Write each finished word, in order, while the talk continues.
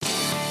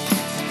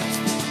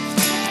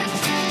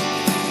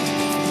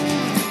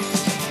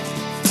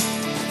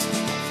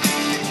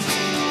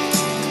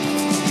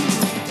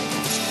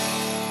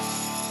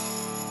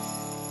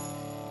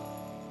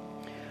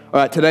All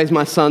right, today's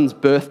my son's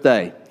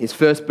birthday, his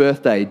first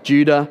birthday.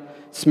 Judah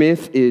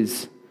Smith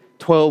is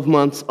 12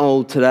 months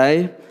old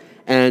today,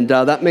 and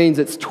that means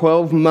it's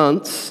 12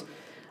 months.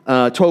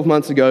 12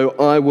 months ago,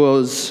 I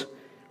was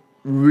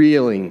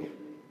reeling.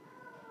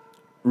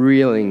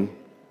 And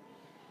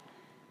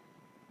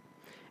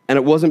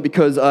it wasn't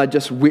because I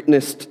just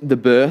witnessed the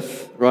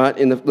birth, right?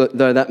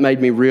 Though that made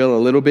me reel a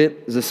little bit.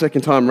 It was the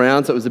second time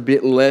round, so it was a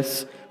bit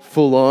less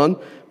full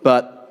on,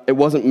 but it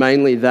wasn't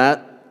mainly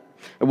that.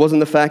 It wasn't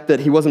the fact that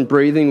he wasn't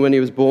breathing when he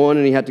was born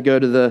and he had to go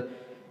to the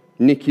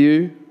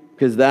NICU,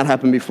 because that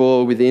happened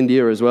before with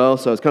India as well,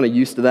 so I was kind of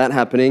used to that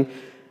happening.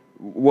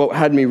 What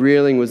had me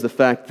reeling was the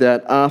fact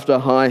that after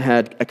I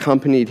had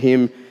accompanied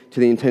him to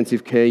the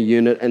intensive care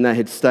unit and they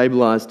had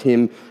stabilised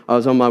him, I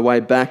was on my way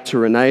back to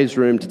Renee's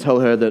room to tell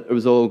her that it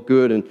was all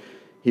good and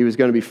he was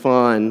going to be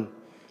fine.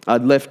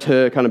 I'd left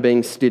her kind of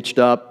being stitched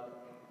up.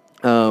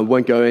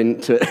 Won't go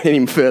into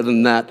any further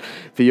than that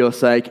for your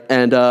sake.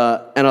 And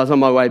I was on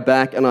my way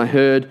back and I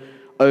heard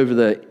over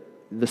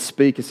the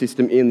speaker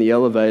system in the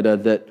elevator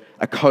that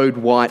a code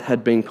white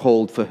had been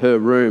called for her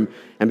room.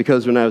 And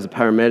because Renee was a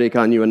paramedic,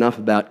 I knew enough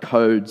about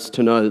codes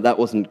to know that that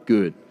wasn't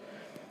good.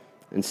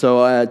 And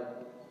so I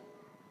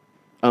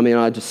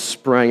just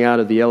sprang out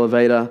of the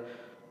elevator.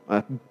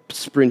 I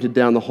sprinted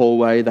down the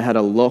hallway. They had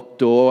a locked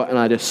door and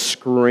I just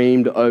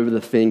screamed over the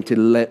thing to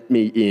let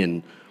me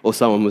in, or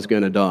someone was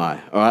going to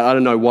die. All right? I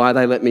don't know why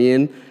they let me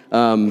in.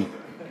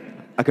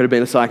 I could have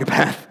been a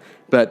psychopath,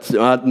 but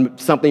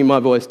something in my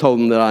voice told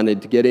them that I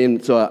needed to get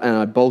in. So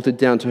I bolted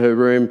down to her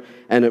room,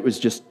 and it was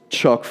just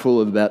chock full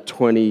of about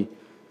 20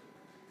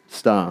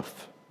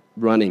 staff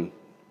running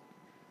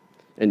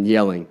and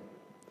yelling.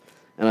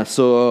 And I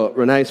saw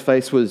Renee's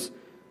face was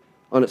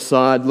on its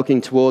side, looking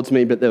towards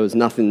me, but there was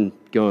nothing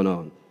going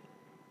on.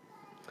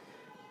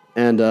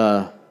 And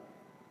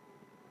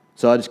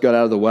so I just got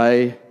out of the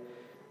way.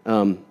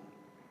 And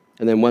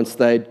then once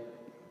they'd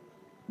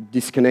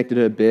disconnected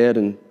her bed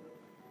and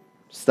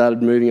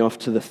started moving off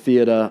to the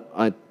theatre,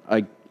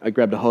 I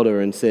grabbed a hold of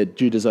her and said,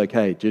 Judah's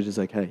okay,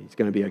 he's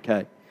going to be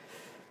okay.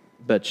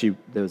 But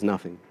there was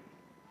nothing.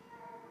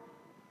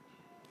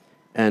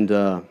 And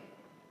so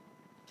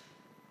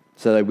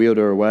they wheeled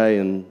her away,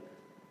 and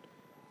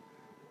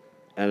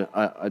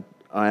I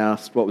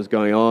asked what was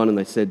going on, and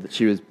they said that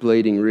she was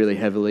bleeding really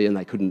heavily and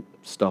they couldn't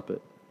stop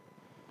it.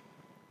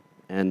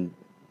 And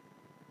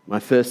my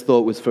first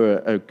thought was for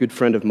a good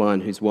friend of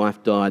mine whose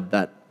wife died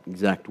that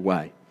exact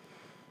way.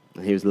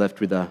 And he was left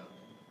with a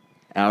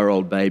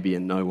hour-old baby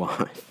and no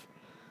wife.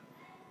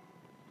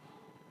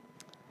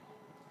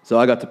 So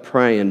I got to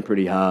praying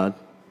pretty hard.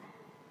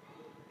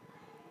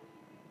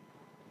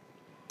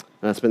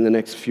 And I spent the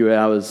next few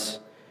hours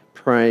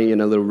praying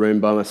in a little room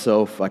by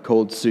myself. I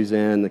called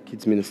Suzanne, the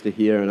kids minister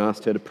here, and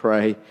asked her to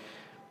pray.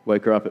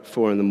 Woke her up at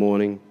 4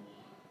 a.m.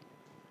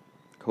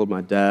 Called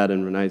my dad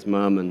and Renee's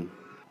mum,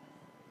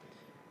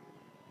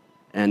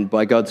 and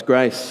by God's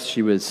grace,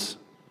 she was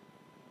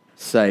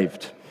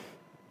saved.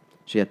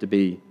 She had to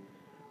be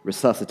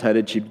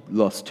resuscitated. She'd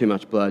lost too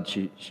much blood.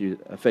 She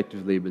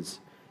effectively was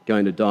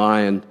going to die,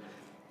 and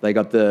they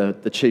got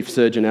the chief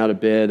surgeon out of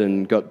bed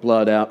and got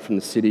blood out from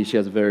the city. She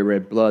has a very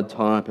red blood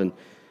type, and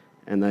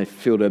they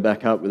filled her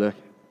back up with a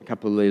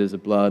couple of litres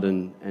of blood,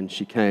 and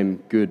she came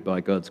good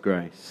by God's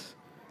grace.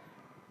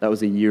 That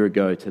was a year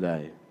ago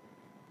today.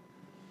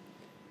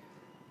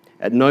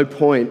 At no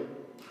point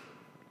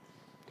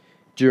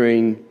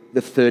during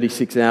the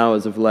 36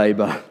 hours of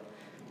labour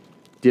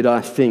did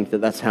I think that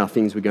that's how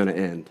things were going to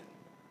end.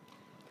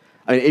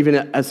 I mean, even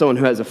as someone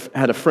who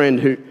had a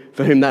friend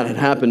for whom that had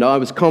happened, I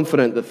was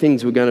confident that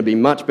things were going to be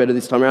much better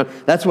this time around.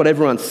 That's what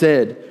everyone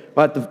said.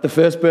 Right? The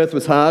first birth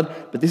was hard,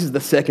 but this is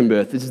the second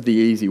birth. This is the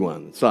easy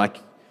one. It's like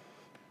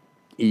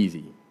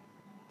easy.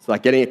 It's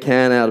like getting a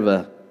can out of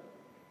a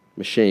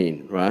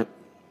machine, right?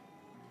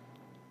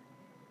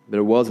 But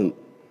it wasn't.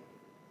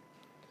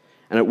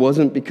 And it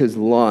wasn't because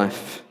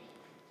life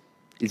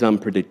is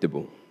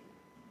unpredictable.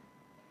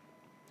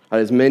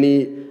 There's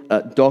many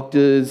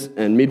doctors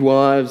and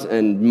midwives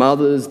and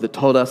mothers that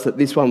told us that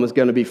this one was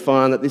going to be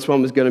fine, that this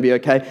one was going to be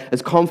okay.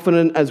 As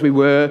confident as we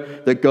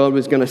were that God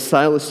was going to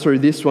sail us through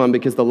this one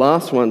because the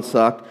last one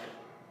sucked,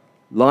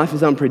 life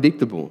is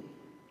unpredictable.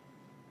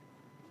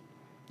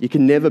 You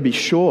can never be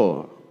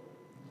sure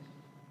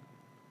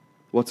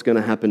what's going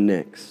to happen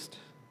next.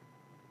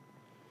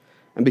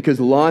 And because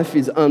life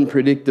is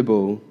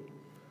unpredictable,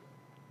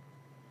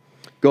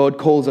 God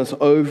calls us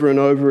over and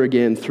over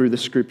again through the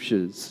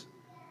Scriptures.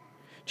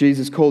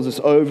 Jesus calls us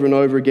over and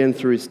over again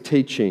through his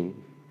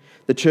teaching.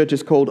 The church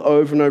is called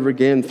over and over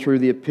again through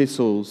the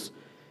epistles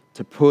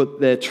to put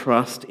their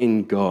trust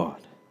in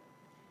God.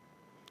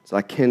 As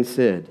like Ken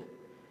said,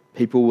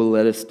 people will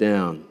let us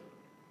down.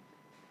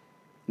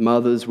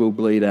 Mothers will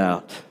bleed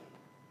out.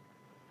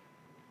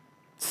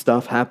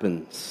 Stuff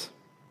happens.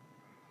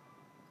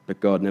 But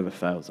God never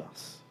fails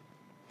us.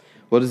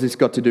 What has this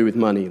got to do with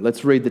money?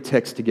 Let's read the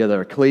text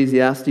together.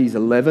 Ecclesiastes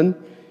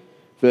 11,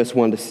 verse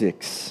 1 to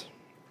 6.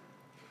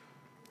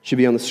 Should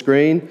be on the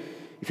screen.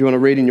 If you want to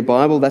read in your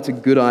Bible, that's a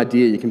good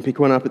idea. You can pick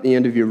one up at the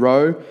end of your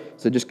row.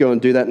 So just go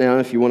and do that now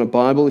if you want a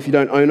Bible. If you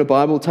don't own a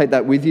Bible, take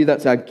that with you.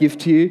 That's our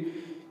gift to you.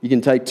 You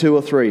can take 2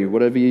 or 3,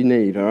 whatever you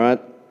need, all right?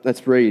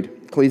 Let's read.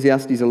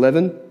 Ecclesiastes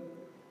 11.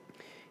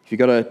 If you've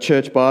got a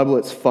church Bible,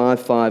 it's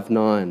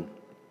 559.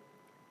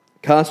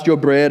 Cast your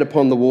bread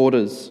upon the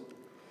waters,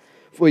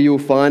 for you will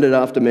find it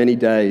after many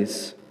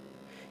days.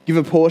 Give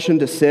a portion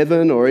to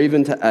 7 or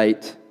even to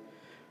 8,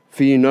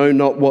 for you know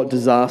not what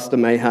disaster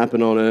may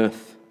happen on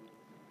earth.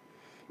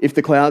 If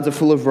the clouds are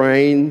full of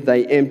rain,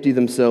 they empty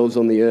themselves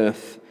on the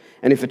earth.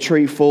 And if a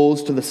tree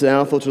falls to the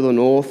south or to the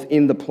north,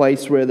 in the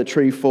place where the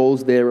tree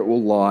falls, there it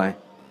will lie.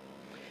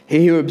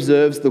 He who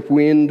observes the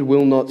wind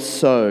will not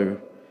sow,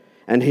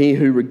 and he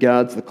who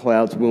regards the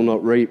clouds will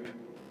not reap.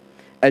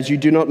 As you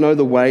do not know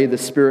the way the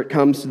Spirit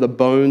comes to the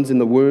bones in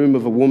the womb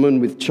of a woman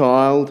with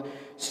child,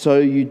 so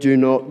you do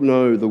not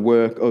know the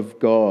work of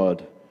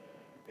God,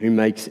 who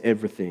makes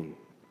everything.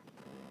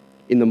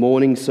 In the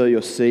morning sow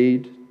your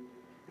seed,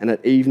 and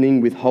at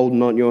evening withhold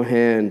not your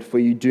hand, for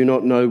you do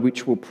not know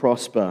which will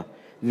prosper,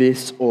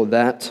 this or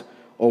that,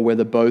 or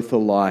whether both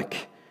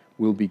alike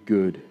will be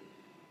good.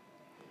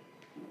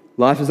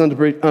 Life is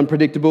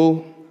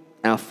unpredictable.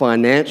 Our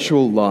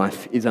financial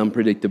life is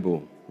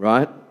unpredictable,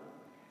 right?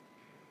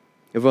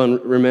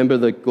 Everyone remember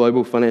the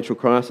global financial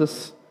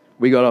crisis?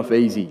 We got off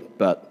easy,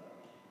 but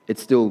it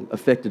still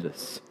affected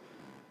us.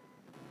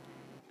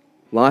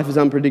 Life is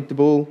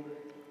unpredictable.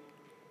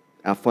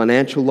 Our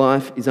financial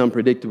life is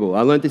unpredictable.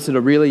 I learned this at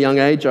a really young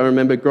age. I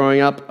remember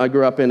growing up, I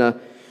grew up in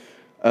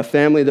a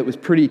family that was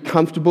pretty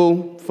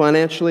comfortable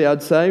financially,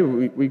 I'd say.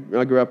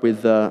 I grew up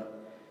with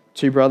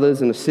 2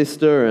 brothers and a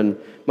sister, and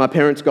my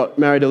parents got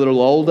married a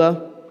little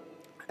older,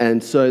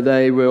 and so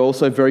they were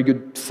also very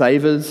good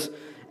savers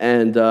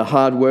and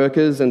hard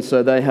workers, and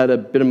so they had a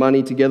bit of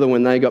money together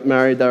when they got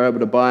married. They were able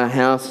to buy a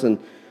house, and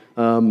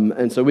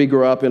so we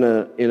grew up in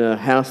a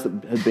house that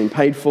had been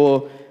paid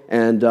for,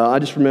 and I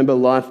just remember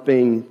life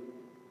being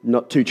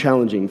not too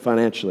challenging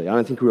financially. I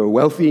don't think we were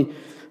wealthy,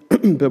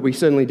 but we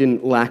certainly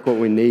didn't lack what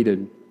we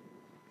needed.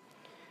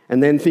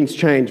 And then things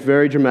changed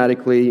very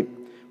dramatically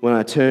when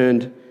I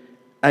turned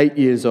 8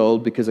 years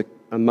old, because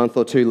a month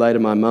or 2 later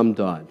my mum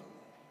died.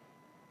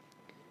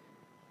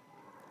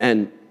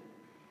 And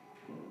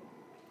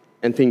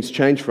things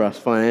changed for us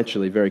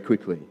financially very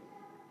quickly.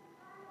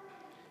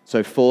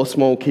 So 4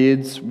 small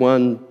kids,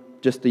 1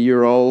 just a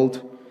year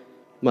old.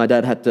 My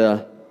dad had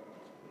to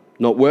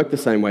not work the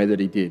same way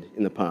that he did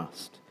in the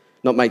past,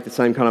 not make the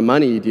same kind of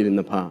money he did in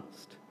the past.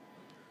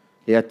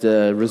 He had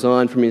to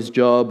resign from his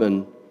job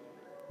and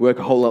work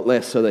a whole lot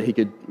less so that he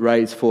could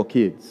raise 4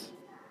 kids.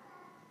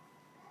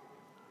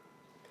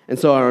 And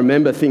so I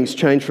remember things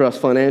changed for us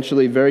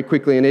financially very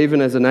quickly, and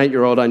even as an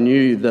 8-year-old, I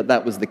knew that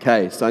that was the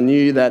case. I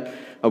knew that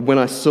when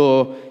I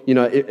saw,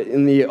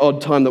 in the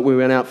odd time that we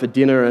went out for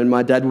dinner and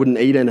my dad wouldn't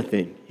eat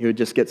anything, he would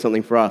just get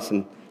something for us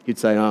and he'd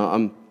say,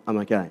 "Oh, I'm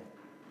okay."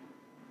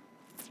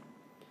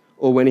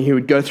 Or when he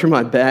would go through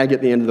my bag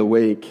at the end of the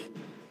week,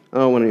 I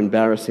don't want to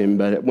embarrass him,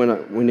 but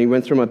when he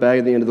went through my bag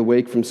at the end of the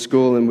week from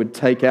school and would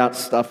take out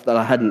stuff that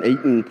I hadn't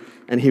eaten,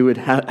 and he would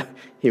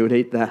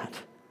eat that.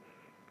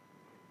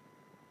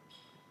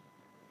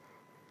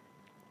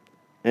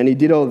 And he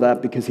did all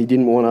that because he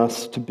didn't want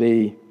us to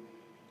be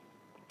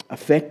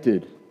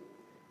affected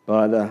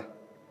by the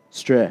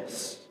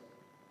stress.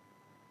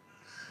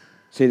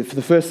 See, for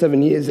the first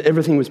 7 years,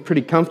 everything was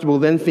pretty comfortable.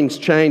 Then things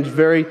changed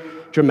very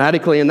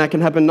dramatically, and that can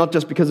happen not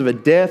just because of a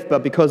death,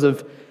 but because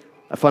of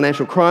a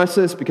financial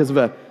crisis, because of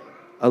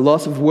a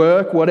loss of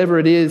work, whatever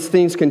it is,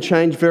 things can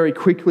change very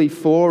quickly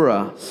for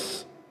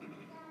us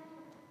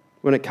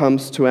when it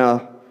comes to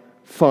our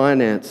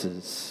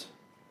finances.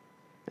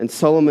 And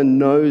Solomon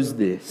knows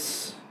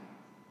this.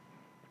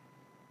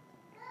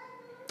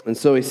 And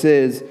so he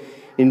says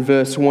in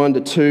verse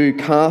 1-2,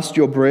 "Cast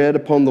your bread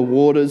upon the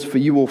waters, for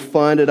you will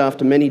find it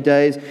after many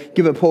days.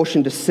 Give a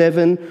portion to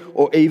 7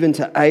 or even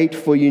to 8,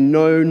 for you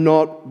know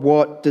not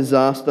what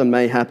disaster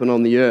may happen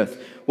on the earth."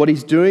 What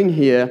he's doing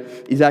here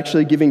is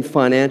actually giving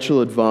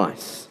financial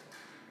advice.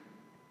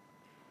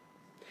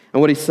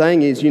 And what he's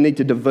saying is you need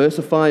to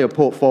diversify your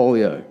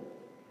portfolio.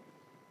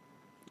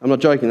 I'm not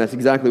joking, that's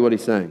exactly what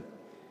he's saying.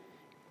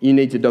 You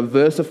need to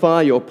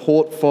diversify your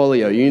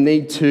portfolio. You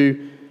need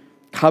to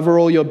cover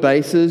all your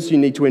bases. You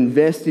need to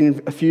invest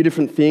in a few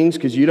different things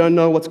because you don't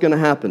know what's going to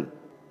happen.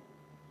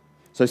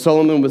 So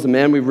Solomon was a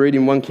man, we read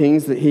in 1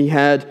 Kings, that he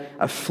had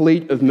a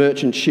fleet of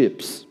merchant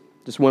ships,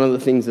 just one of the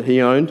things that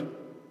he owned.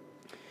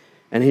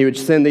 And he would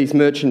send these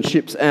merchant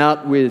ships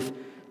out with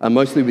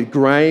mostly with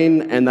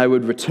grain, and they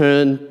would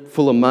return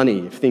full of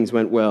money if things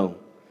went well.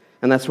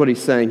 And that's what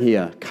he's saying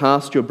here.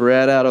 Cast your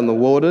bread out on the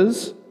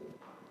waters.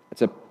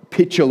 It's a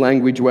picture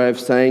language way of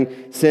saying,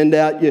 send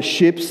out your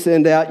ships,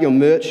 send out your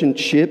merchant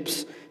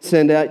ships,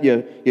 send out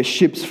your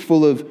ships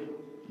full of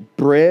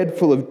bread,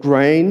 full of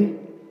grain,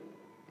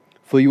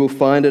 for you will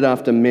find it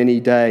after many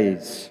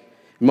days.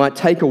 It might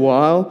take a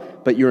while,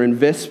 but your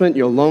investment,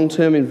 your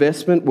long-term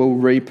investment, will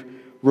reap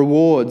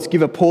rewards.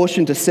 Give a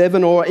portion to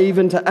 7 or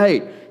even to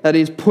 8. That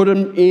is, put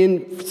them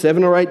in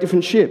 7 or 8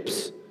 different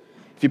ships.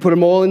 If you put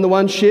them all in the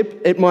one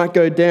ship, it might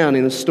go down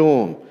in a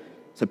storm.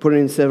 So put it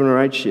in 7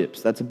 or 8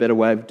 ships. That's a better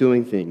way of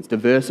doing things.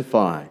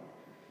 Diversify.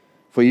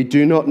 For you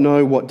do not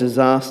know what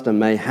disaster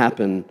may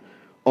happen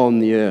on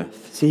the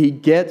earth. See, he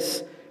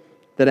gets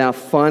that our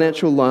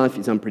financial life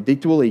is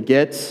unpredictable. He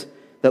gets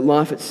that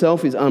life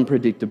itself is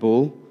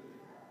unpredictable.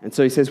 And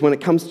so he says, when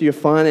it comes to your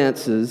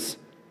finances,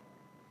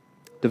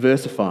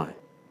 diversify.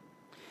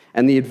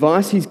 And the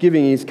advice he's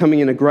giving is coming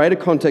in a greater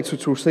context,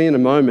 which we'll see in a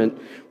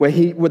moment, where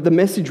what the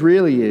message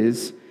really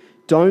is,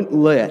 don't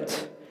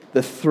let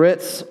the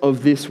threats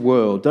of this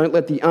world, don't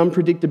let the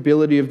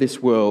unpredictability of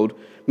this world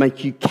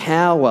make you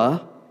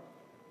cower,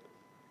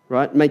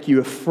 right? Make you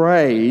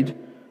afraid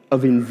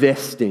of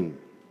investing.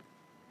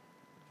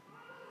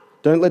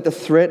 Don't let the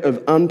threat of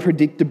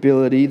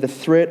unpredictability, the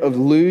threat of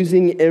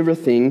losing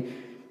everything,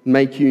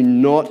 make you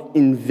not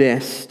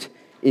invest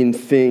in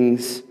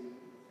things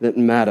that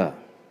matter.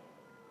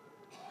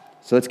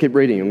 So let's keep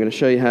reading. I'm going to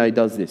show you how he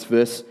does this.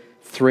 Verse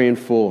 3 and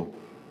 4.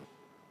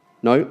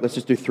 No, let's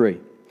just do 3.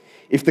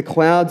 If the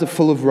clouds are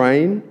full of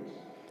rain,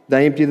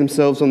 they empty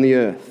themselves on the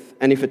earth.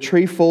 And if a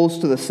tree falls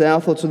to the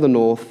south or to the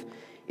north,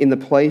 in the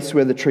place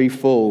where the tree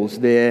falls,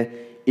 there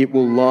it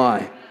will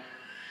lie.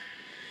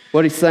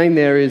 What he's saying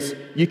there is,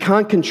 you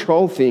can't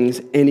control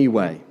things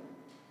anyway.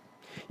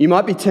 You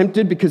might be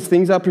tempted because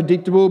things are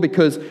predictable,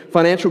 because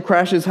financial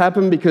crashes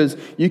happen, because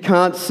you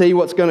can't see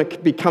what's going to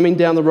be coming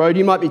down the road.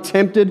 You might be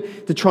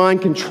tempted to try and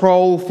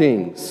control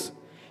things.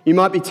 You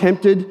might be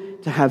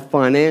tempted to have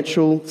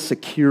financial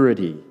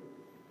security.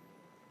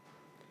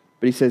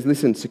 But he says,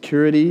 listen,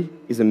 security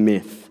is a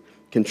myth.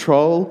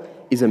 Control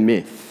is a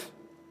myth.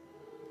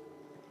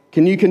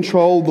 Can you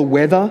control the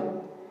weather?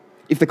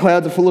 If the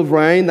clouds are full of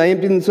rain, they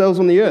empty themselves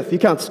on the earth. You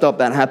can't stop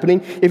that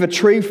happening. If a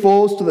tree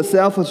falls to the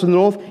south or to the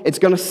north, it's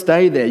going to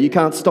stay there. You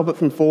can't stop it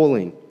from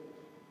falling.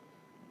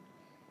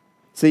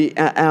 See,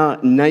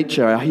 our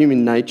nature, our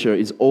human nature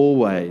is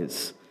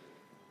always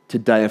to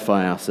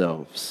deify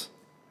ourselves.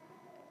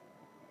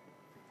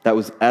 That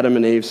was Adam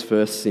and Eve's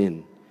first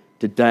sin,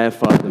 to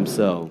deify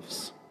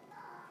themselves.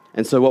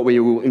 And so what we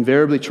will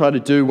invariably try to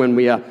do when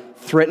we are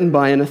threatened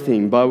by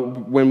anything,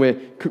 when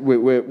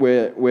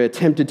we're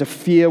tempted to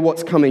fear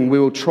what's coming, we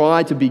will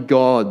try to be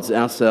gods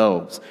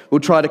ourselves.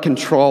 We'll try to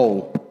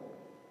control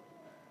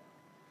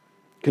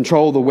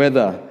the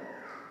weather,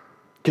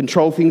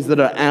 control things that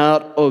are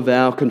out of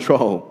our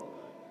control.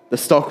 The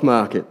stock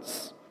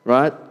markets,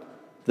 right?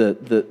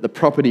 The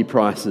property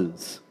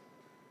prices,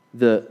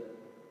 the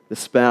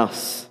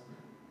spouse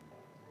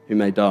who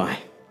may die.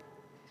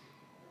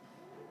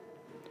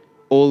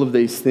 All of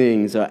these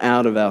things are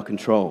out of our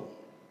control.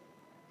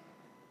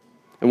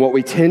 And what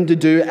we tend to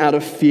do out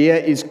of fear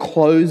is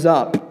close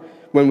up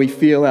when we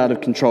feel out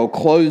of control.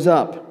 Close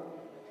up.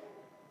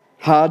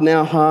 Harden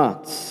our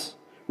hearts.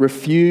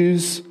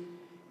 Refuse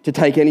to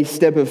take any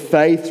step of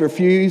faith.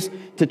 Refuse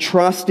to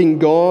trust in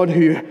God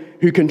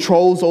who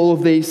controls all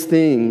of these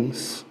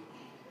things.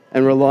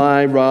 And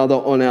rely rather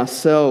on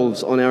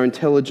ourselves, on our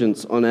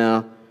intelligence, on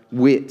our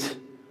wit,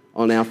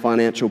 on our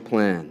financial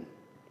plan.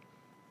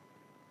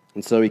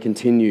 And so he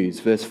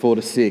continues, verse 4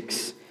 to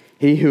 6.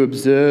 He who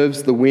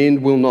observes the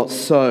wind will not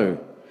sow,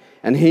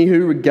 and he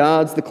who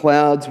regards the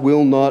clouds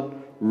will not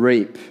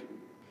reap.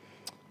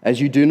 As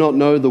you do not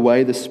know the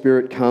way the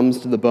Spirit comes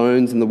to the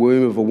bones in the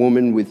womb of a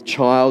woman with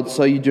child,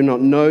 so you do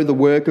not know the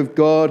work of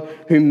God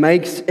who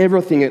makes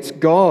everything. It's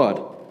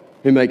God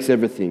who makes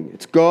everything.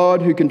 It's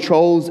God who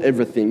controls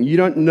everything. You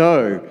don't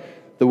know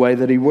the way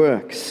that he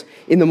works.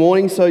 In the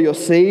morning sow your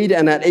seed,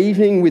 and at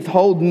evening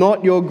withhold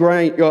not your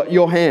grain,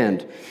 your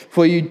hand,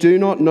 for you do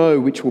not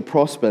know which will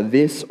prosper,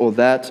 this or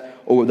that,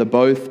 or whether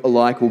both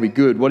alike will be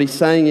good. What he's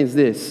saying is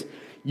this: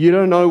 you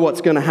don't know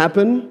what's going to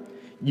happen.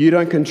 You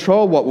don't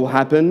control what will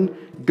happen.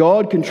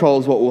 God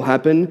controls what will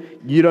happen.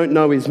 You don't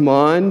know his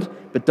mind,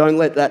 but don't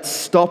let that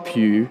stop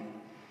you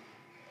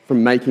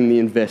from making the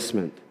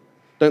investment.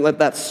 Don't let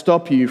that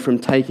stop you from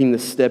taking the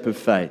step of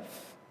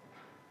faith.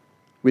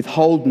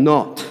 Withhold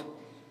not.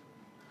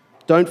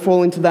 Don't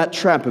fall into that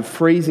trap of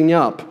freezing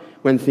up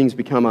when things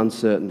become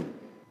uncertain.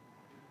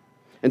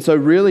 And so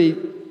really,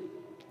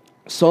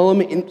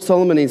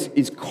 Solomon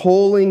is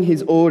calling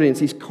his audience,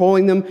 he's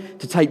calling them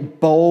to take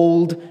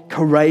bold,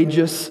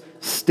 courageous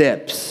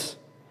steps,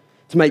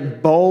 to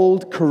make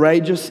bold,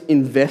 courageous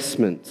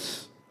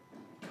investments.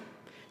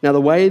 Now,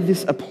 the way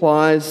this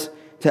applies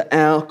to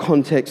our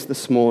context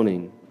this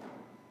morning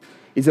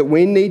is that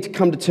we need to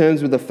come to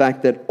terms with the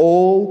fact that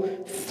all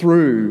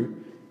through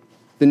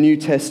the New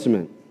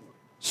Testament,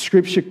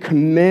 Scripture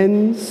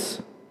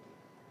commends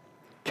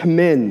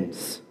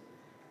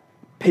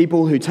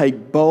people who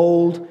take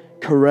bold,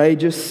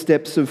 courageous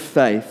steps of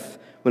faith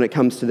when it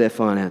comes to their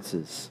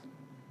finances.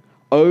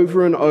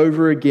 Over and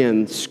over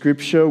again,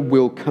 Scripture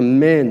will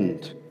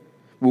commend,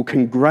 will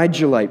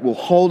congratulate, will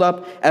hold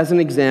up as an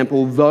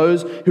example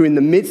those who in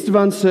the midst of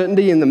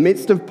uncertainty, in the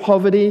midst of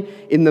poverty,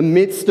 in the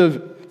midst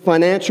of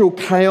financial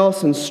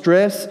chaos and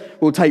stress,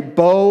 will take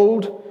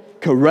bold,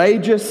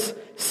 courageous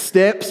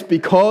steps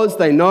because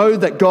they know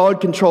that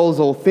God controls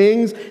all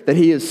things, that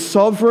He is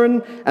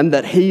sovereign, and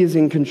that He is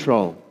in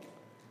control,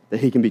 that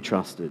He can be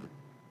trusted.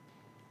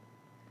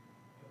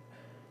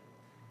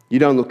 You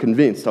don't look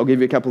convinced. I'll give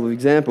you a couple of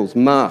examples.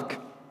 Mark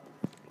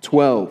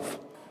 12,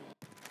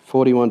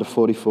 41 to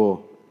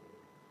 44.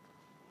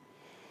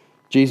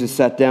 Jesus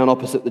sat down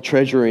opposite the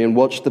treasury and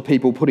watched the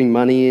people putting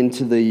money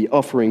into the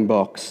offering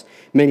box.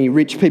 Many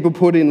rich people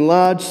put in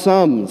large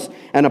sums,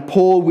 and a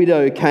poor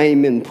widow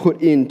came and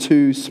put in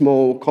 2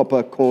 small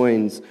copper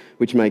coins,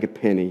 which make a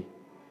penny.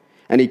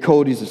 And He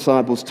called His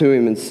disciples to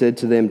Him and said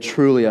to them,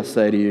 "Truly I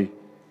say to you,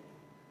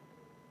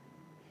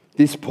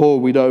 this poor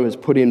widow has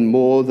put in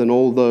more than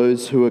all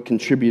those who are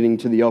contributing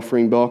to the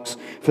offering box,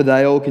 for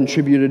they all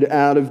contributed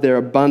out of their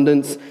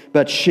abundance,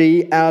 but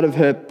she, out of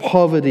her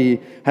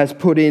poverty, has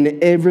put in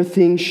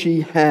everything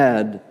she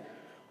had,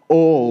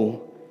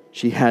 all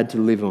she had to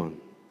live on."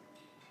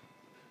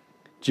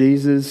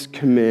 Jesus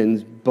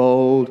commends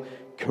bold,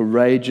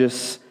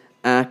 courageous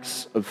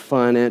acts of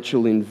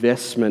financial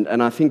investment.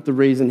 And I think the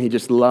reason He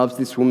just loves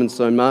this woman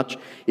so much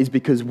is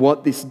because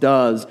what this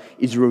does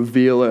is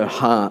reveal her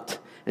heart.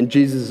 And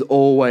Jesus is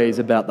always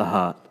about the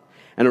heart.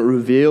 And it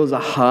reveals a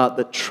heart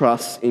that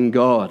trusts in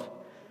God.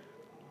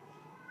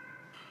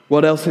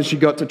 What else has she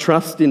got to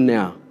trust in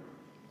now?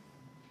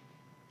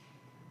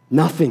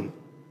 Nothing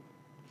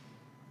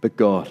but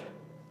God.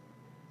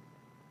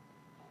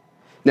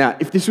 Now,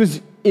 if this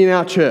was in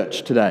our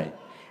church today,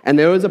 and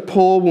there was a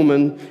poor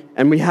woman,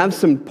 and we have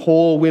some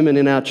poor women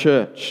in our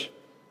church,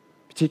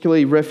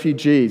 particularly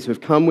refugees who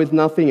have come with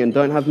nothing and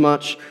don't have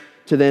much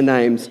to their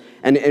names,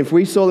 and if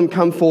we saw them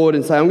come forward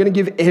and say, "I'm going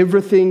to give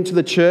everything to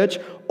the church,"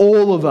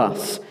 all of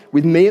us,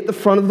 with me at the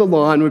front of the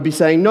line, would be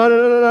saying,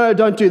 no,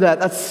 don't do that.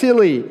 That's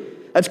silly.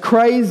 That's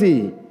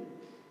crazy.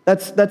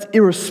 That's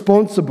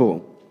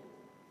irresponsible.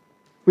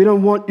 We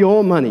don't want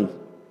your money.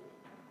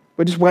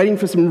 We're just waiting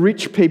for some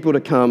rich people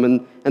to come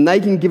and they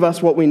can give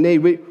us what we need.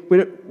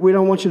 We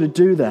don't want you to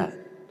do that.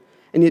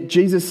 And yet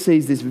Jesus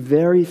sees this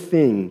very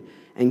thing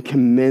and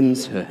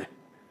commends her.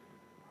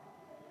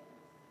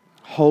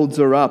 Holds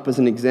her up as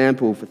an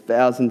example for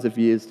thousands of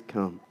years to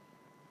come.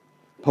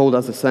 Paul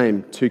does the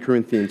same, 2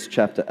 Corinthians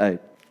chapter 8.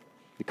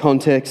 The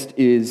context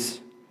is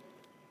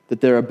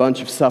that there are a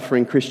bunch of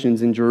suffering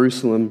Christians in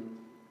Jerusalem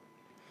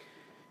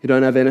who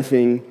don't have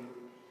anything,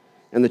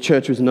 and the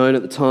church was known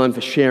at the time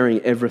for sharing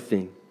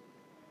everything.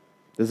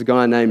 There's a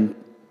guy named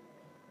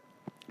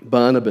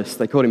Barnabas.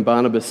 They called him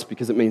Barnabas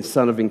because it means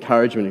son of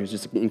encouragement. He was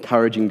just an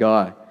encouraging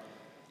guy.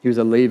 He was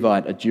a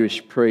Levite, a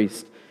Jewish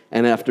priest.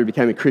 And after he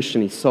became a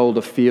Christian, he sold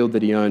a field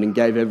that he owned and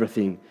gave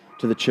everything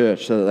to the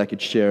church so that they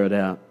could share it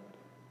out.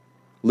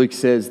 Luke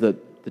says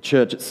that the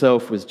church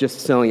itself was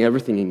just selling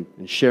everything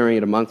and sharing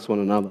it amongst one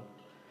another,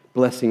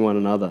 blessing one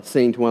another,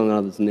 seeing to one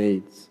another's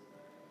needs.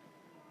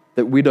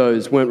 That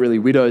widows weren't really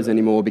widows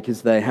anymore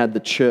because they had the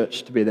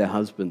church to be their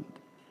husband.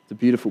 It's a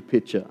beautiful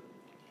picture.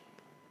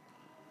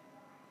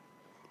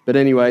 But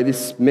anyway,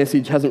 this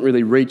message hasn't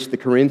really reached the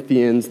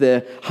Corinthians.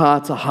 Their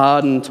hearts are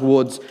hardened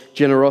towards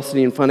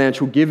generosity and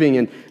financial giving,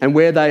 and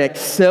where they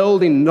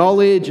excelled in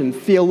knowledge and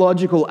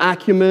theological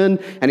acumen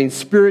and in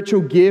spiritual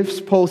gifts,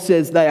 Paul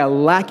says they are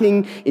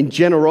lacking in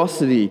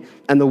generosity.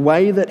 And the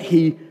way that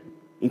he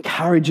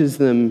encourages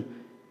them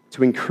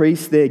to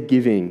increase their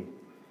giving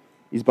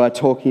is by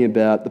talking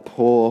about the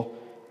poor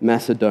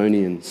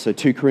Macedonians. So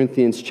 2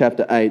 Corinthians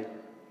chapter 8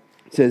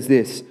 says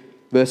this,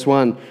 verse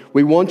 1,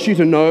 "We want you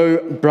to know,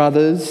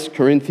 brothers,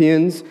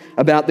 Corinthians,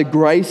 about the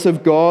grace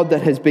of God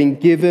that has been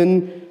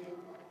given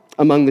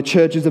among the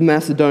churches of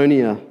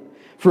Macedonia.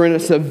 For in a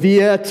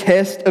severe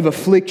test of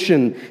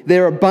affliction,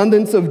 their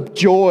abundance of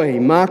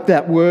joy," mark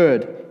that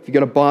word. If you've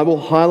got a Bible,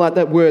 highlight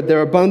that word.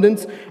 "Their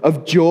abundance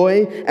of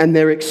joy and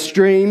their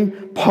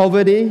extreme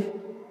poverty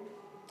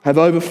have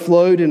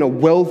overflowed in a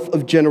wealth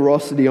of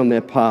generosity on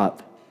their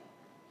part.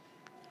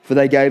 For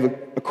they gave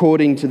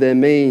according to their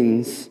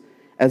means,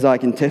 as I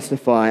can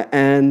testify,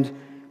 and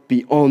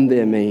beyond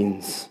their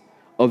means,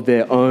 of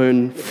their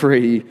own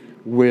free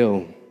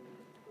will,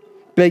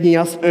 begging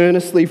us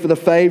earnestly for the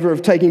favor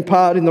of taking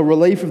part in the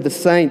relief of the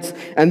saints,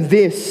 and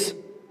this,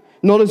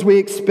 not as we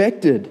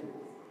expected,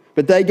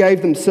 but they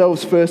gave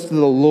themselves first to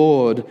the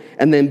Lord,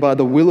 and then by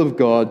the will of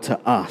God to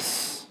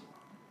us."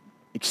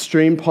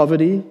 Extreme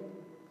poverty,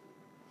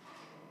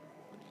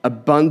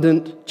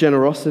 abundant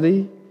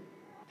generosity,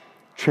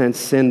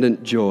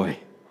 transcendent joy.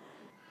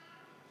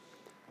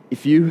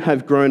 If you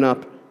have grown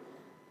up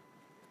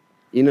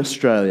in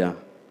Australia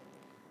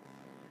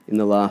in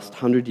the last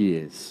 100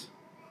 years,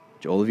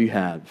 which all of you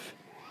have,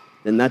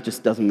 then that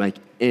just doesn't make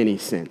any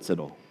sense at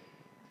all.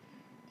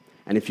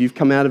 And if you've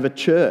come out of a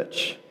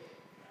church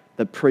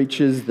that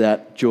preaches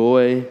that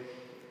joy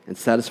and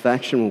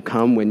satisfaction will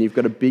come when you've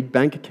got a big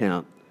bank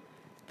account,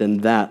 then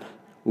that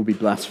will be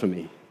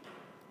blasphemy.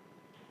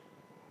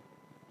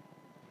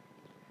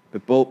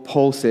 But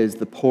Paul says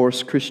the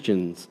poorest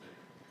Christians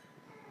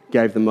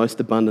gave the most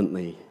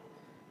abundantly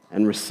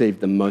and received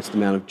the most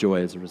amount of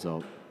joy as a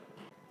result.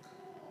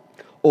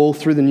 All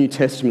through the New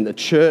Testament, the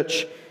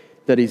church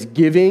that is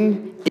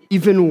giving,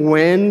 even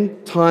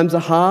when times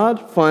are hard,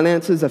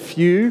 finances are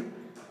few,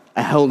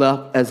 are held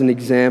up as an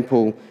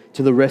example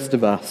to the rest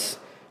of us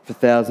for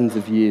thousands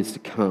of years to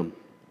come.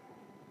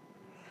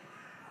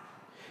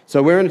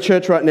 So we're in a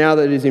church right now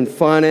that is in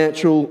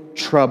financial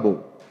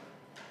trouble.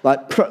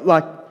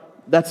 Like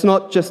that's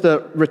not just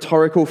a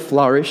rhetorical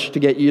flourish to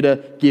get you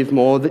to give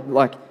more.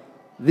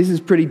 This is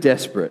pretty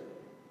desperate.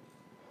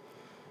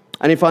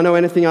 And if I know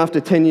anything after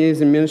 10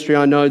 years in ministry,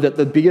 I know that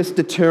the biggest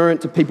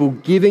deterrent to people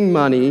giving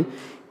money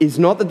is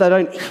not that they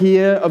don't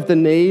hear of the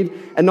need,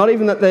 and not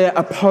even that they're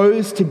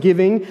opposed to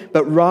giving,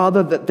 but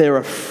rather that they're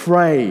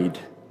afraid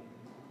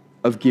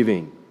of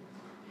giving.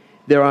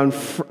 They're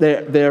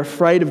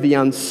afraid of the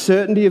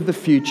uncertainty of the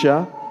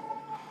future,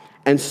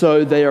 and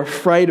so they're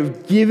afraid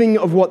of giving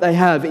of what they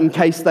have in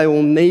case they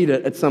will need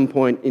it at some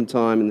point in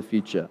time in the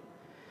future.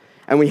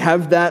 And we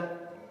have that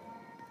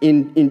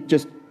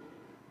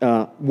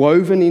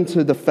woven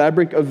into the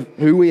fabric of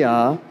who we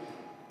are,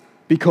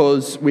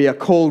 because we are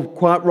called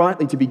quite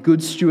rightly to be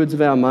good stewards of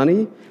our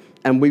money,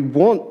 and we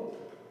want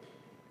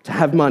to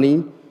have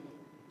money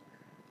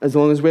as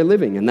long as we're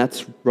living, and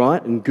that's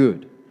right and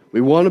good.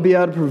 We want to be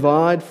able to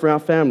provide for our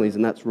families,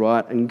 and that's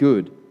right and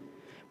good.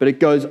 But it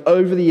goes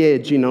over the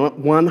edge,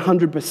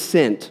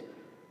 100%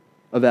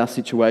 of our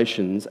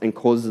situations, and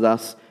causes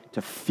us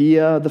to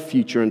fear the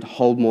future and to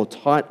hold more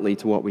tightly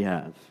to what we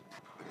have.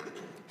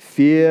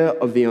 Fear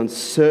of the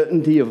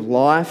uncertainty of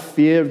life,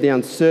 fear of the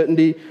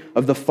uncertainty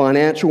of the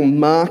financial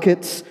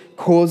markets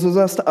causes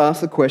us to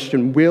ask the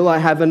question, will I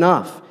have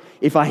enough?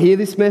 If I hear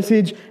this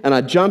message and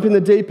I jump in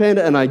the deep end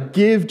and I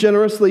give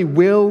generously,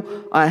 will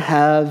I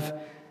have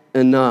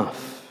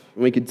enough?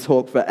 And we could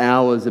talk for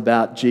hours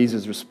about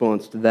Jesus'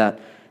 response to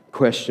that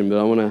question, but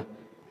I want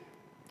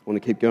to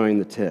keep going in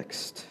the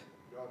text.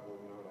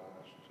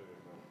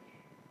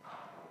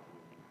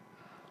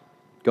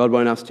 God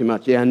won't ask too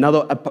much. Yeah,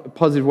 another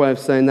positive way of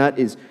saying that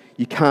is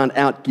you can't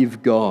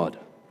outgive God.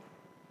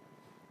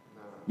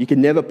 You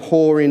can never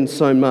pour in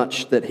so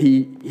much that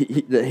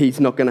He's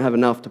not going to have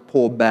enough to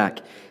pour back.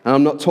 And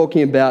I'm not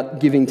talking about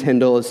giving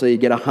 $10 so you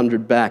get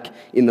 100 back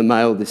in the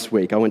mail this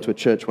week. I went to a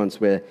church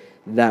once where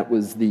that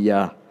was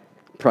the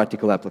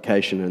practical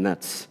application, and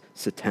that's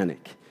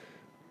satanic.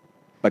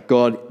 But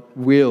God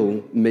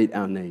will meet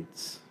our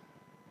needs.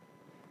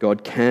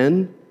 God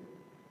can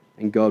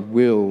and God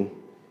will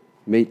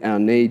meet our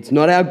needs.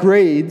 Not our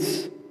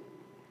greeds,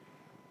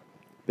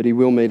 but He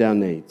will meet our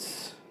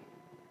needs.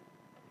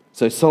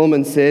 So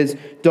Solomon says,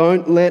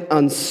 don't let the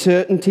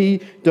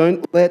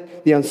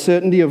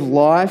uncertainty of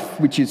life,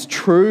 which is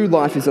true,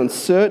 life is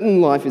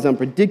uncertain, life is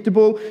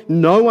unpredictable.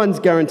 No one's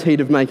guaranteed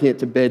of making it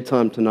to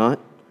bedtime tonight.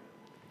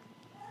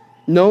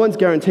 No one's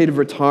guaranteed of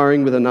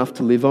retiring with enough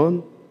to live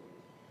on.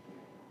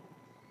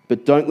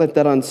 But don't let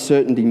that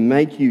uncertainty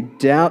make you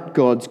doubt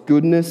God's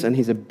goodness and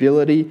His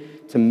ability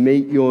to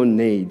meet your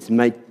needs.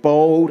 Make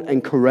bold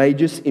and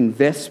courageous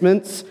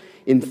investments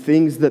in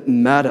things that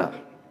matter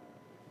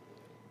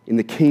in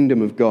the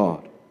kingdom of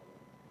God.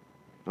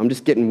 I'm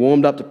just getting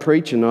warmed up to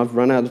preach and I've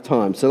run out of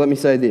time. So let me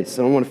say this.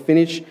 I want to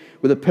finish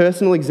with a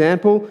personal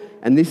example,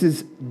 and this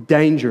is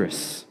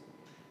dangerous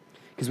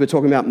because we're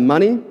talking about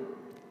money.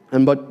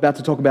 I'm about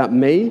to talk about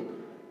me.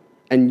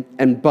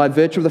 And by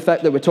virtue of the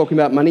fact that we're talking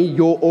about money,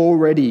 you're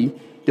already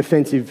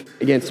defensive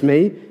against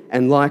me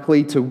and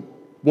likely to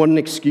want an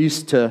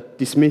excuse to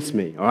dismiss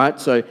me, all right?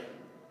 So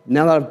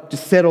now that I've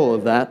just said all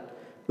of that,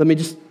 let me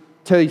just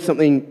tell you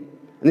something,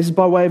 and this is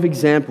by way of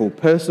example,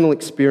 personal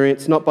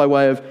experience, not by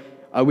way of,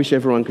 I wish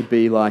everyone could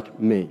be like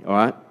me, all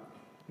right?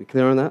 You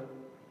clear on that?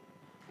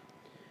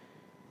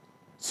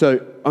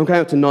 So I'm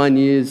coming up to 9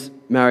 years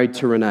married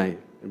to Renee.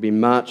 It'll be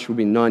March, we'll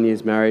be 9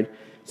 years married.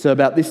 So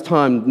about this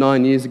time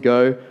 9 years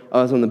ago,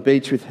 I was on the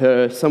beach with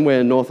her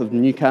somewhere north of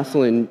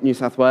Newcastle in New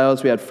South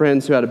Wales. We had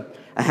friends who had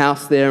a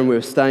house there and we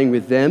were staying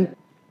with them.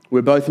 We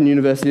were both in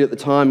university at the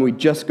time. We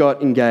just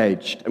got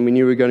engaged and we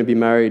knew we were going to be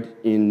married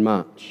in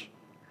March.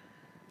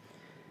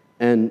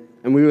 And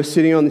we were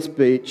sitting on this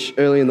beach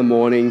early in the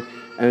morning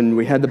and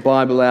we had the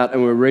Bible out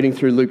and we were reading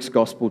through Luke's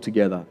Gospel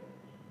together.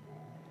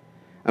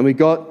 And we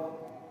got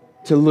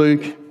to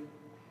Luke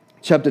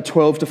chapter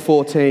 12 to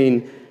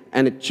 14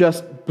 and it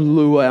just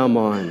blew our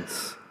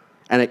minds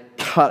and it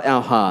cut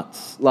our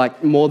hearts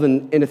like more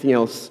than anything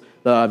else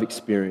that I've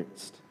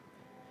experienced.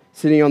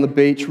 Sitting on the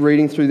beach,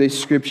 reading through these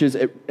scriptures,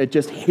 it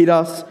just hit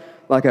us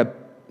like a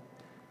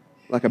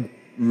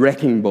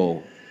wrecking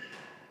ball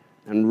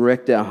and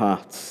wrecked our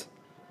hearts.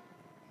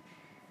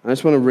 I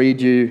just want to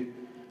read you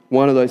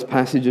one of those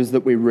passages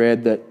that we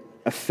read that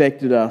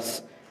affected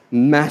us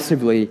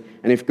massively,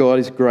 and if God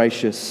is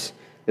gracious,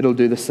 it'll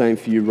do the same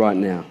for you right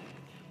now.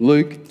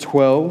 Luke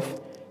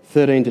 12,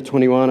 13 to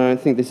 21. I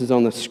don't think this is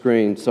on the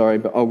screen, sorry,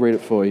 but I'll read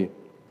it for you.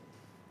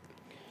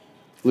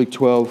 Luke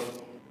 12.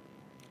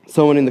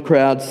 Someone in the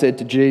crowd said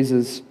to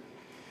Jesus,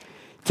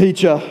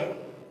 "Teacher,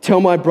 tell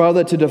my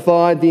brother to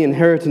divide the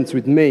inheritance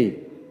with me."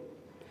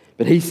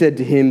 But he said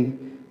to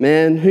him,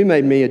 "Man, who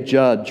made me a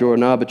judge or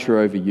an arbiter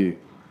over you?"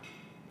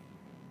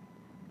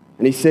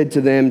 And he said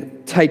to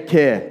them, "Take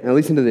care." Now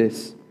listen to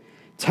this.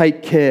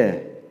 Take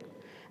care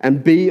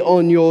and be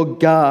on your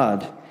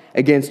guard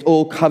against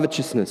all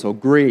covetousness or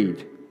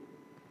greed.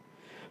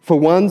 For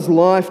one's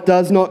life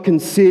does not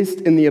consist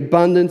in the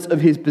abundance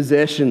of his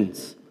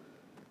possessions."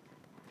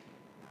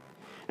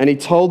 And he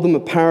told them a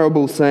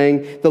parable,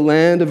 saying, "The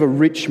land of a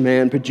rich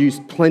man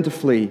produced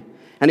plentifully.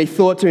 And he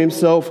thought to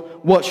himself,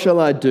 'What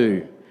shall I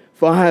do?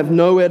 For I have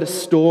nowhere to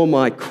store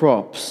my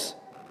crops.'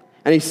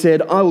 And he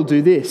said, 'I will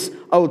do this.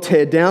 I will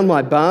tear down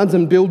my barns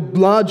and build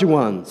larger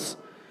ones.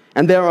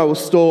 And there I will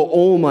store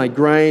all my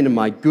grain and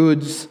my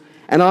goods.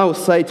 And I will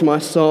say to my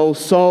soul,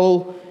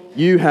 Soul,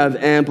 you have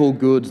ample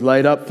goods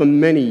laid up for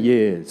many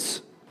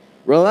years.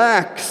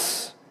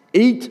 Relax,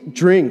 eat,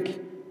 drink,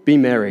 be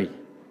merry.'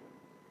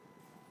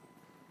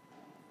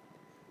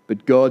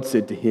 But God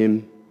said to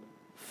him,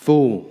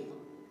 'Fool.'"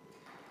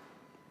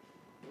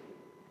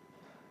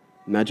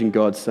 Imagine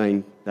God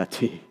saying that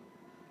to you.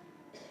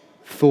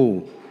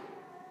 "Fool.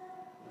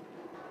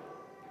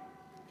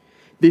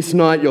 This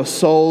night your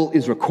soul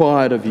is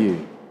required of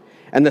you,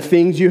 and the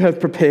things you have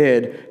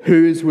prepared,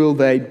 whose will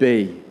they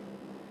be?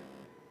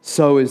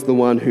 So is the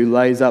one who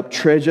lays up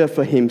treasure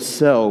for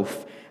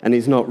himself and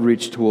is not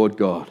rich toward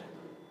God."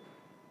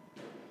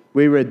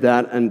 We read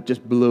that and it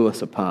just blew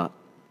us apart.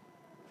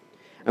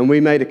 And we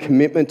made a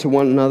commitment to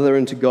one another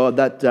and to God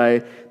that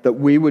day that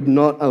we would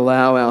not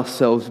allow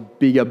ourselves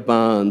bigger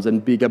barns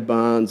and bigger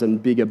barns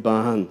and bigger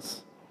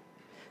barns.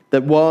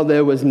 That while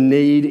there was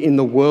need in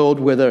the world,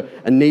 whether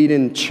a need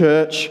in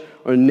church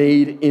or a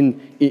need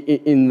in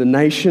the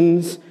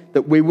nations,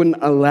 that we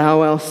wouldn't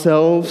allow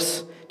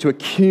ourselves to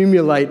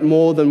accumulate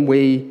more than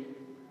I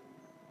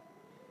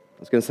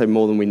was going to say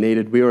more than we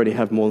needed. We already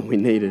have more than we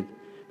needed.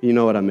 You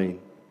know what I mean.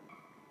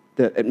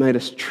 That it made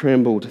us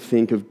tremble to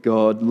think of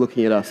God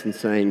looking at us and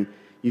saying,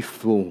 "You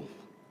fool."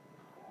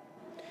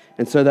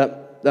 And so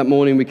that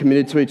morning we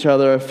committed to each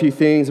other a few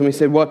things, and we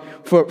said, "What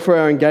for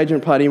our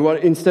engagement party?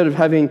 Instead of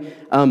having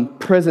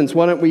presents,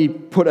 why don't we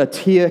put a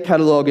tier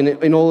catalogue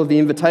in all of the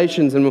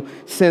invitations, and we'll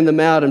send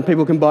them out, and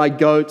people can buy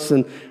goats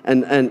and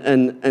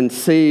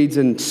seeds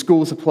and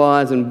school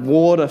supplies and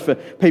water for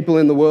people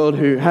in the world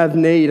who have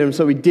need." And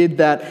so we did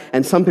that,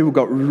 and some people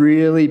got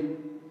really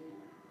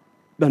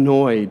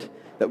annoyed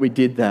that we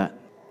did that.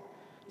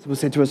 Someone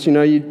said to us, "You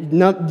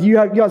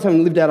guys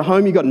haven't lived out of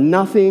home, you got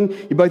nothing,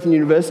 you're both in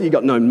university, you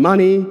got no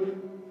money,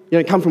 you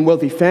don't come from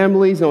wealthy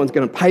families, no one's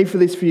going to pay for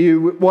this for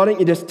you. Why don't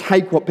you just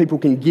take what people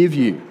can give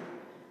you?"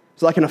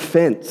 It's like an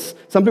offense.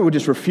 Some people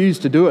just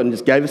refused to do it and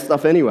just gave us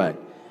stuff anyway.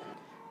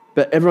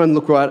 But everyone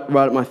look right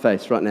at my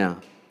face right now.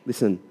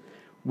 Listen,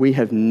 we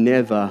have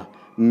never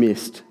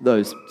missed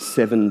those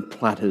 7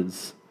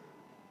 platters.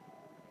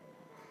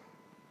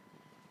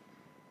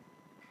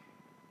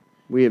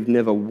 We have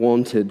never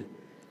wanted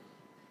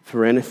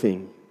for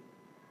anything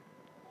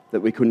that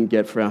we couldn't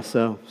get for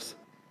ourselves.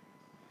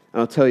 And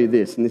I'll tell you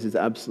this, and this is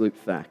absolute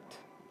fact.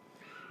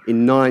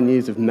 In 9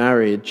 years of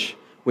marriage,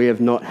 we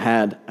have not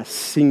had a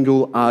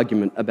single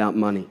argument about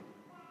money.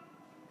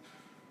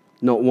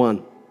 Not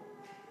one.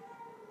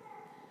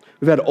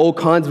 We've had all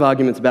kinds of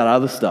arguments about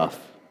other stuff,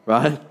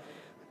 right?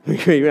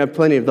 We have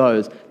plenty of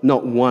those.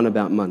 Not one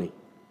about money.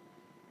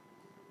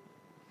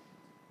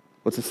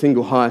 What's the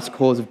single highest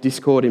cause of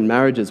discord in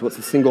marriages? What's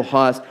the single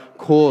highest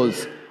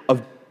cause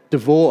of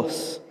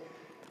divorce?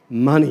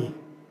 Money.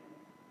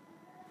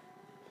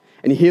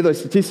 And you hear those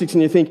statistics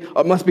and you think,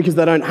 oh, it must be because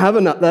they don't have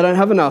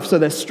enough, so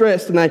they're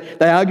stressed and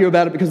they argue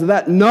about it because of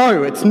that.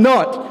 No, it's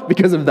not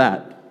because of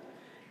that.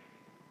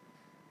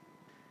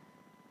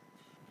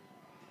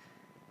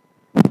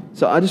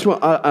 So I just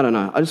want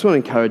to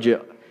encourage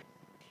you.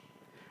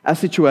 Our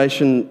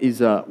situation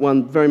is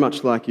one very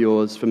much like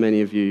yours for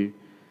many of you.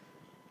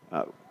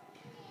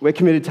 We're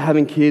committed to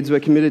having kids. We're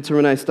committed to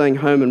Renee staying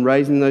home and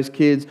raising those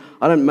kids.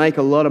 I don't make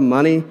a lot of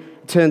money.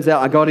 It turns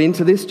out I got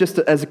into this just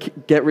as a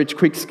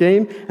get-rich-quick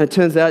scheme, and it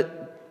turns out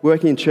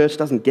working in church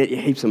doesn't get you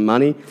heaps of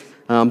money,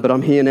 but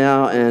I'm here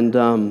now, and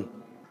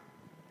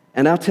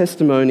our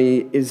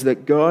testimony is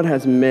that God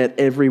has met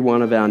every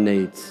one of our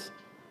needs.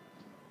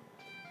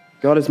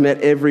 God has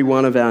met every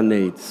one of our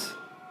needs.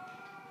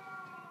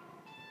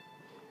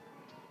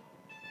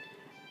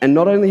 And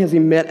not only has He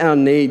met our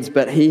needs,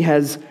 but He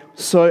has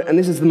and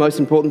this is the most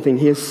important thing,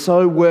 He has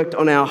so worked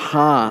on our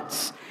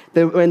hearts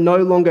that we're no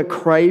longer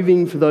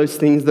craving for those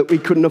things that we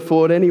couldn't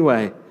afford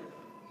anyway.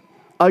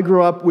 I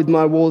grew up with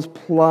my walls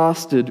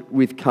plastered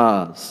with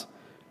cars,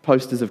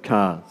 posters of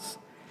cars,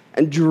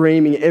 and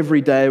dreaming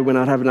every day when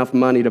I'd have enough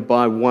money to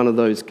buy one of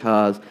those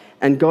cars.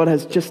 And God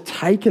has just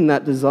taken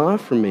that desire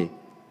from me.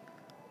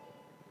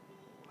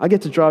 I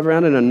get to drive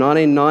around in a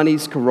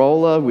 1990s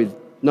Corolla with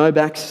no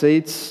back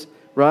seats,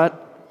 right,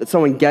 that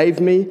someone gave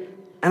me,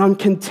 and I'm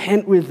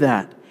content with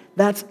that.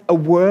 That's a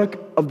work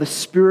of the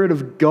Spirit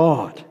of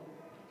God.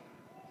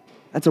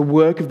 That's a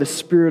work of the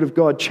Spirit of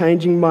God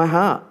changing my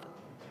heart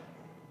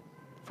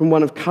from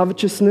one of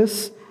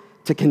covetousness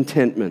to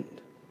contentment.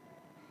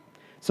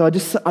 So I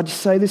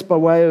just say this by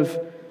way of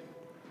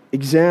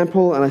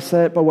example, and I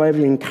say it by way of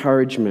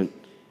encouragement.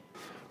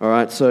 All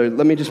right, so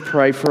let me just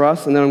pray for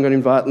us, and then I'm going to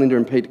invite Linda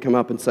and Pete to come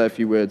up and say a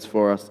few words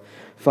for us.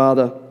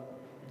 Father,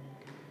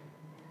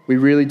 we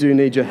really do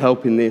need your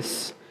help in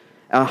this.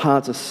 Our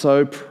hearts are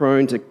so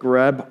prone to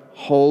grab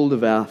hold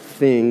of our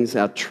things,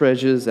 our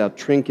treasures, our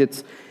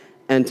trinkets,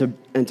 and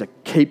to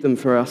keep them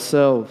for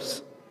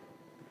ourselves.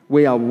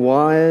 We are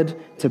wired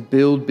to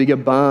build bigger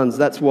barns.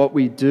 That's what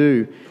we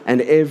do.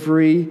 And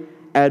every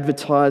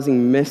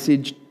advertising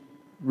message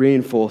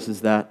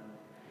reinforces that.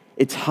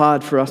 It's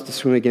hard for us to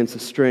swim against the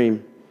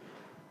stream,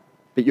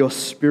 but your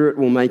Spirit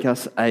will make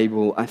us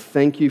able. I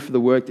thank you for the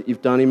work that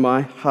you've done in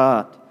my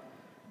heart.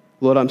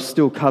 Lord, I'm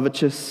still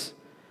covetous.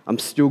 I'm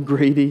still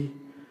greedy.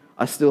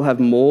 I still have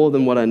more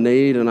than what I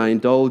need, and I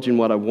indulge in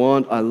what I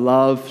want. I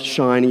love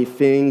shiny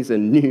things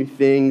and new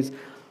things,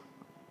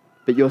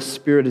 but your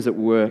Spirit is at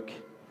work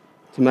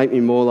to make me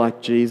more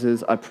like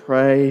Jesus. I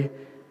pray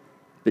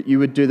that you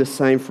would do the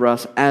same for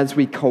us as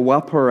we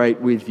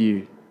cooperate with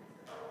you,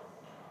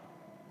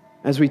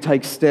 as we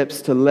take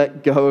steps to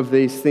let go of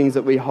these things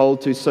that we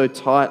hold to so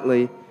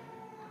tightly.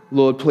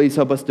 Lord, please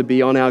help us to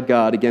be on our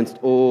guard against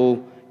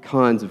all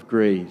kinds of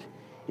greed.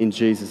 In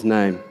Jesus'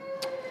 name,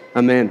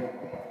 amen.